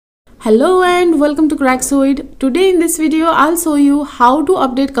Hello and welcome to Craxoid. Today in this video I'll show you how to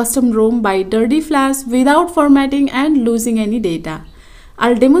update custom ROM by dirty flash without formatting and losing any data.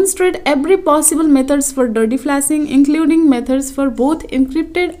 I'll demonstrate every possible methods for dirty flashing, including methods for both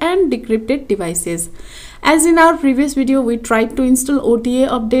encrypted and decrypted devices. As in our previous video, we tried to install OTA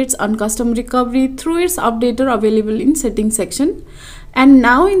updates on custom recovery through its updater available in settings section. And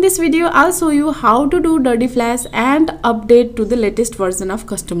now in this video, I'll show you how to do dirty flash and update to the latest version of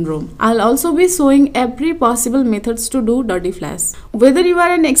custom ROM. I'll also be showing every possible methods to do dirty flash. Whether you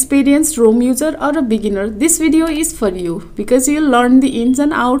are an experienced ROM user or a beginner, this video is for you because you'll learn the ins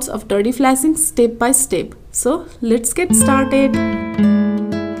and outs of dirty flashing step by step. So let's get started.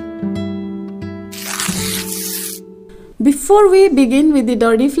 Before we begin with the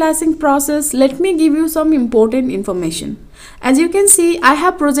dirty flashing process, let me give you some important information. As you can see, I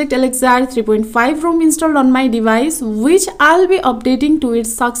have Project Elixir 3.5 ROM installed on my device, which I'll be updating to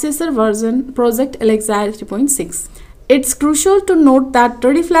its successor version, Project Elixir 3.6. It's crucial to note that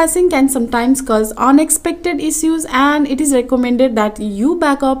dirty flashing can sometimes cause unexpected issues, and it is recommended that you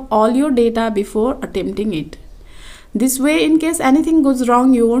back up all your data before attempting it. This way, in case anything goes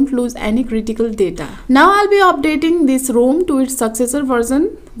wrong, you won't lose any critical data. Now I'll be updating this ROM to its successor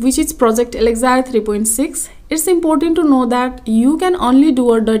version, which is Project Elixir 3.6. It's important to know that you can only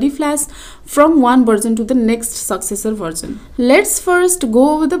do a dirty flash from one version to the next successor version. Let's first go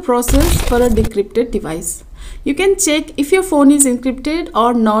over the process for a decrypted device. You can check if your phone is encrypted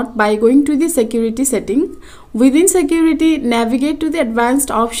or not by going to the security setting. Within security, navigate to the advanced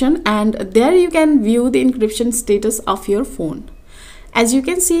option and there you can view the encryption status of your phone. As you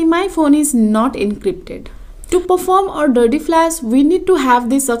can see, my phone is not encrypted. To perform our dirty flash, we need to have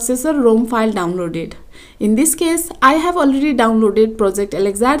the successor ROM file downloaded. In this case, I have already downloaded Project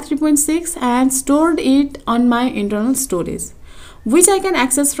Elixir 3.6 and stored it on my internal storage, which I can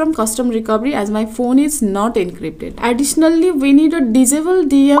access from custom recovery as my phone is not encrypted. Additionally, we need a disable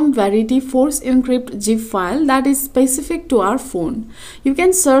DM Verity Force Encrypt zip file that is specific to our phone. You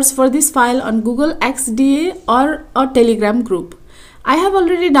can search for this file on Google XDA or a Telegram group. I have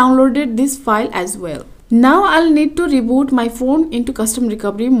already downloaded this file as well. Now I'll need to reboot my phone into custom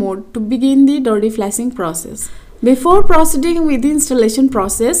recovery mode to begin the dirty flashing process. Before proceeding with the installation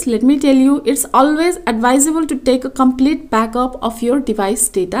process, let me tell you it's always advisable to take a complete backup of your device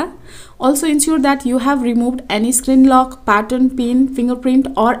data. Also ensure that you have removed any screen lock, pattern, pin, fingerprint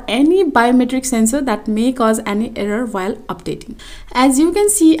or any biometric sensor that may cause any error while updating. As you can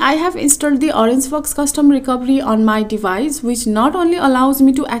see, I have installed the Orangefox custom recovery on my device, which not only allows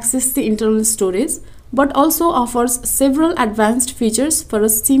me to access the internal storage but also offers several advanced features for a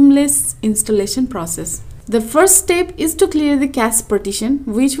seamless installation process. The first step is to clear the cache partition,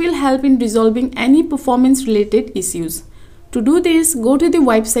 which will help in resolving any performance related issues. To do this, go to the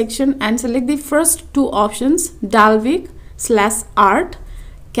wipe section and select the first two options, dalvik/art,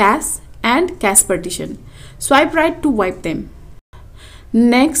 cache and cache partition. Swipe right to wipe them.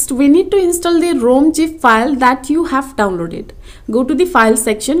 Next, we need to install the ROM zip file that you have downloaded. Go to the file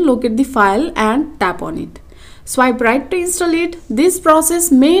section, locate the file and tap on it. Swipe right to install it. This process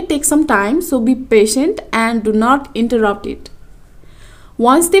may take some time, so be patient and do not interrupt it.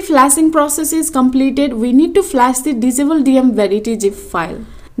 Once the flashing process is completed, we need to flash the disable DM Verity zip file.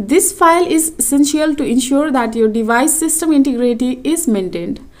 This file is essential to ensure that your device system integrity is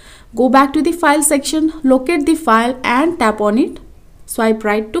maintained. Go back to the file section, locate the file and tap on it. Swipe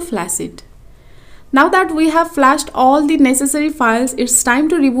right to flash it. Now that we have flashed all the necessary files, it's time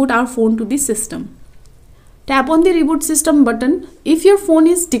to reboot our phone to the system. Tap on the reboot system button. If your phone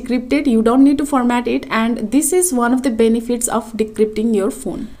is decrypted, you don't need to format it, and this is one of the benefits of decrypting your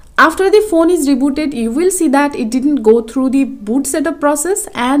phone. After the phone is rebooted, you will see that it didn't go through the boot setup process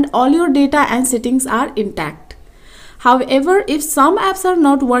and all your data and settings are intact. However, if some apps are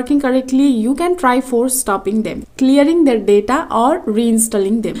not working correctly, you can try force stopping them, clearing their data or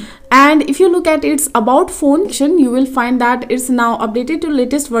reinstalling them. And if you look at its about phone section, you will find that it's now updated to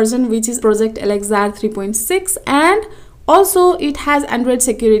latest version, which is Project Elixir 3.6, and also it has Android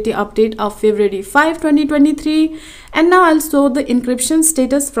security update of February 5, 2023. And now I'll show the encryption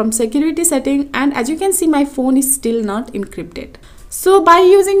status from security setting, and as you can see, my phone is still not encrypted. So by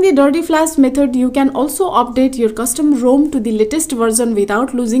using the dirty flash method, you can also update your custom ROM to the latest version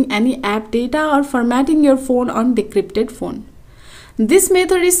without losing any app data or formatting your phone on decrypted phone. This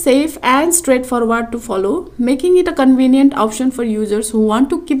method is safe and straightforward to follow, making it a convenient option for users who want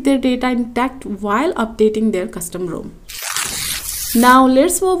to keep their data intact while updating their custom ROM. Now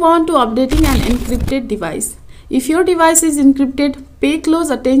let's move on to updating an encrypted device. If your device is encrypted, pay close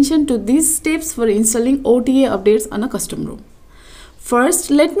attention to these steps for installing OTA updates on a custom ROM. First,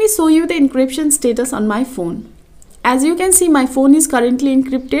 let me show you the encryption status on my phone. As you can see, my phone is currently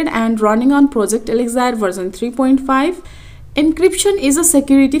encrypted and running on Project Elixir version 3.5. Encryption is a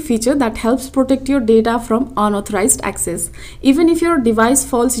security feature that helps protect your data from unauthorized access, even if your device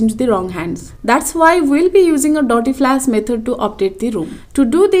falls into the wrong hands. That's why we'll be using a dirty flash method to update the ROM. To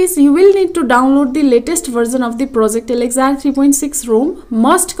do this, you will need to download the latest version of the Project Elixir 3.6 ROM.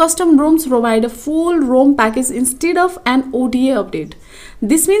 Most custom ROMs provide a full ROM package instead of an OTA update.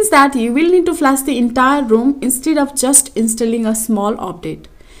 This means that you will need to flash the entire ROM instead of just installing a small update.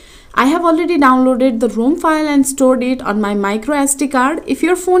 I have already downloaded the ROM file and stored it on my micro SD card. If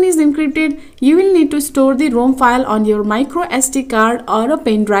your phone is encrypted, you will need to store the ROM file on your micro SD card or a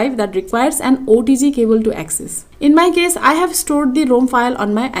pen drive that requires an OTG cable to access. In my case, I have stored the ROM file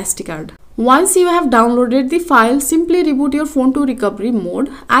on my SD card. Once you have downloaded the file, simply reboot your phone to recovery mode.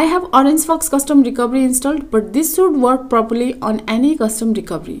 I have Orange Fox Custom Recovery installed, but this should work properly on any custom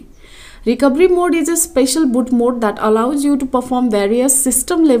recovery. Recovery mode is a special boot mode that allows you to perform various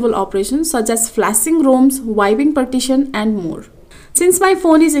system-level operations such as flashing ROMs, wiping partition, and more. Since my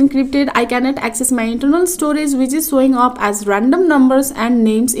phone is encrypted, I cannot access my internal storage, which is showing up as random numbers and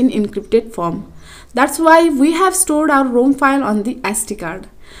names in encrypted form. That's why we have stored our ROM file on the SD card.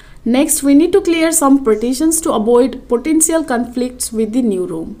 Next, we need to clear some partitions to avoid potential conflicts with the new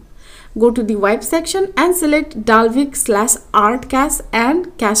ROM. Go to the wipe section and select dalvik/art cache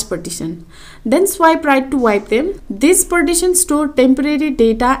and cache partition. Then swipe right to wipe them. These partitions store temporary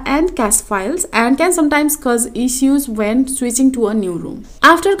data and cache files and can sometimes cause issues when switching to a new ROM.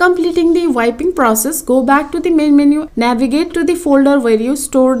 After completing the wiping process, go back to the main menu, navigate to the folder where you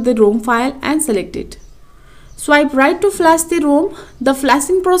stored the ROM file and select it. Swipe right to flash the ROM. The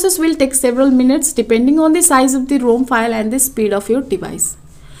flashing process will take several minutes depending on the size of the ROM file and the speed of your device.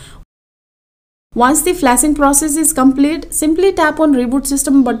 Once the flashing process is complete, simply tap on Reboot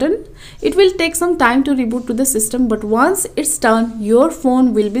System button. It will take some time to reboot to the system, but once it's done, your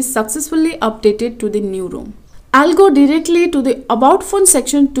phone will be successfully updated to the new ROM. I'll go directly to the About Phone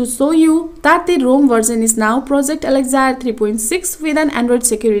section to show you that the ROM version is now Project Elixir 3.6 with an Android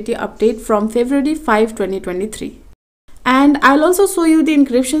security update from February 5, 2023. And I'll also show you the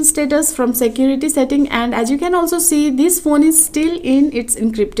encryption status from security setting, and as you can also see, this phone is still in its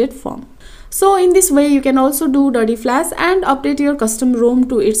encrypted form. So in this way, you can also do dirty flash and update your custom ROM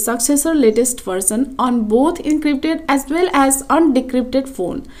to its successor latest version on both encrypted as well as undecrypted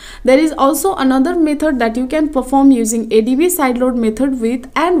phone. There is also another method that you can perform using ADB sideload method with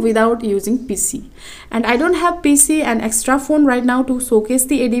and without using PC. And I don't have PC and extra phone right now to showcase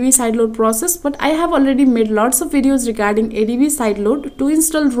the ADB sideload process, but I have already made lots of videos regarding ADB sideload to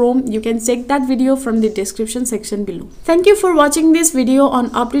install ROM. You can check that video from the description section below. Thank you for watching this video on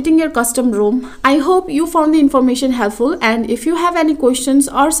updating your custom ROM. I hope you found the information helpful, and if you have any questions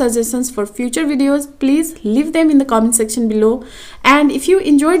or suggestions for future videos, please leave them in the comment section below. And if you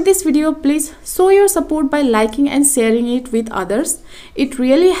enjoyed this video, please show your support by liking and sharing it with others. It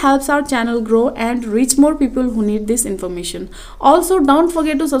really helps our channel grow and reach more people who need this information. Also, don't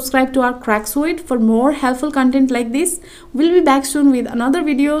forget to subscribe to our Craxoid for more helpful content like this. We'll be back soon with another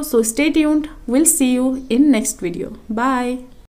video, so stay tuned. We'll see you in next video. Bye.